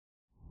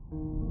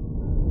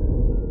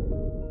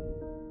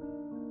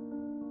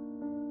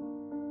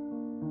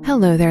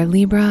Hello there,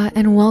 Libra,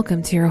 and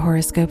welcome to your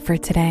horoscope for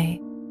today,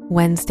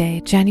 Wednesday,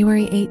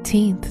 January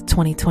 18th,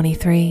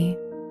 2023.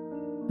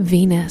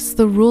 Venus,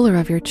 the ruler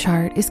of your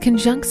chart, is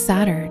conjunct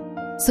Saturn,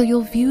 so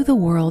you'll view the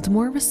world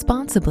more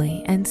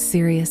responsibly and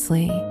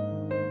seriously.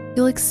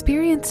 You'll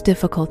experience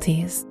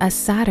difficulties as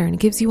Saturn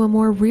gives you a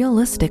more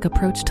realistic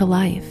approach to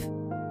life.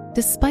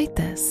 Despite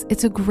this,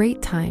 it's a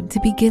great time to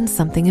begin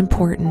something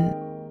important.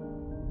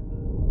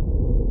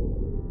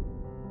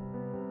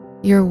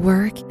 Your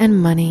work and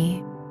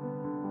money.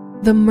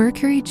 The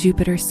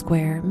Mercury-Jupiter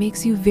square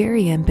makes you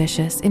very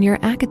ambitious in your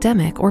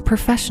academic or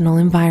professional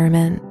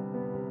environment.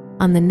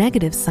 On the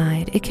negative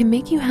side, it can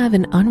make you have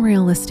an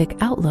unrealistic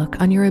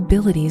outlook on your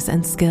abilities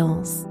and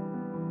skills.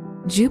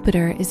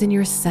 Jupiter is in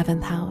your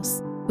 7th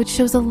house, which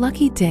shows a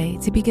lucky day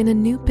to begin a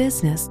new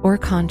business or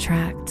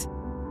contract.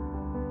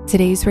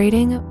 Today's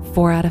rating,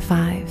 4 out of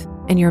 5,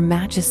 and your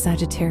match is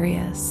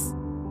Sagittarius.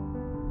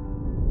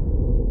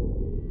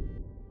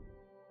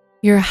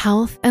 Your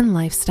health and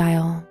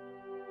lifestyle.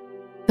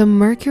 The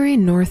Mercury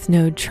North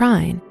Node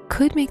trine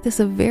could make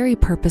this a very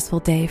purposeful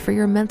day for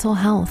your mental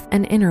health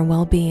and inner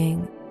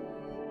well-being.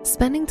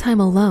 Spending time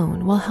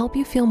alone will help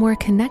you feel more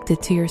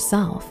connected to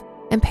yourself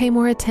and pay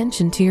more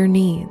attention to your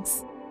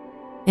needs.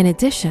 In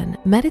addition,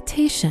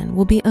 meditation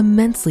will be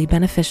immensely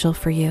beneficial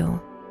for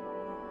you.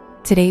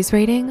 Today's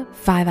rating,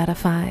 5 out of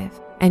 5,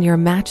 and your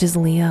match is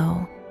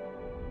Leo.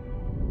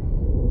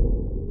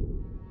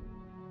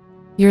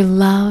 Your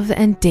love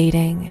and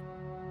dating.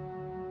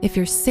 If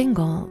you're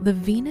single, the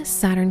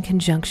Venus-Saturn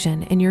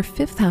conjunction in your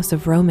 5th house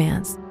of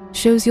romance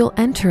shows you'll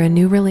enter a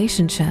new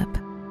relationship.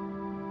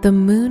 The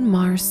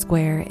Moon-Mars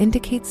square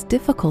indicates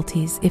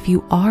difficulties if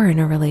you are in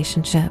a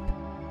relationship.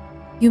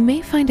 You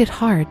may find it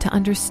hard to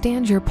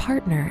understand your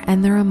partner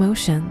and their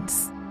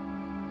emotions.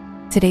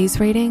 Today's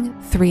rating,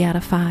 3 out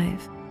of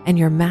 5, and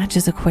your match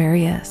is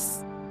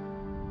Aquarius.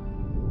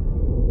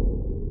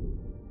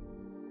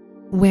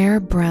 Wear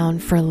brown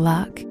for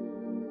luck.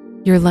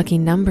 Your lucky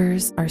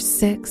numbers are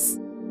 6,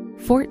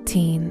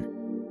 14,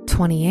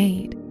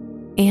 28,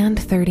 and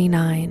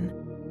 39.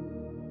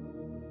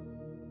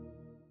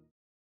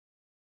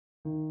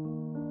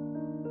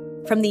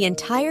 From the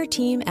entire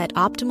team at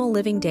Optimal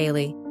Living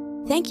Daily,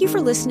 thank you for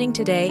listening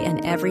today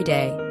and every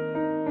day.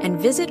 And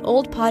visit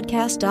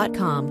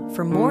oldpodcast.com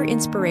for more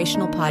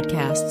inspirational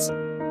podcasts.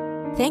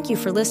 Thank you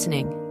for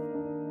listening.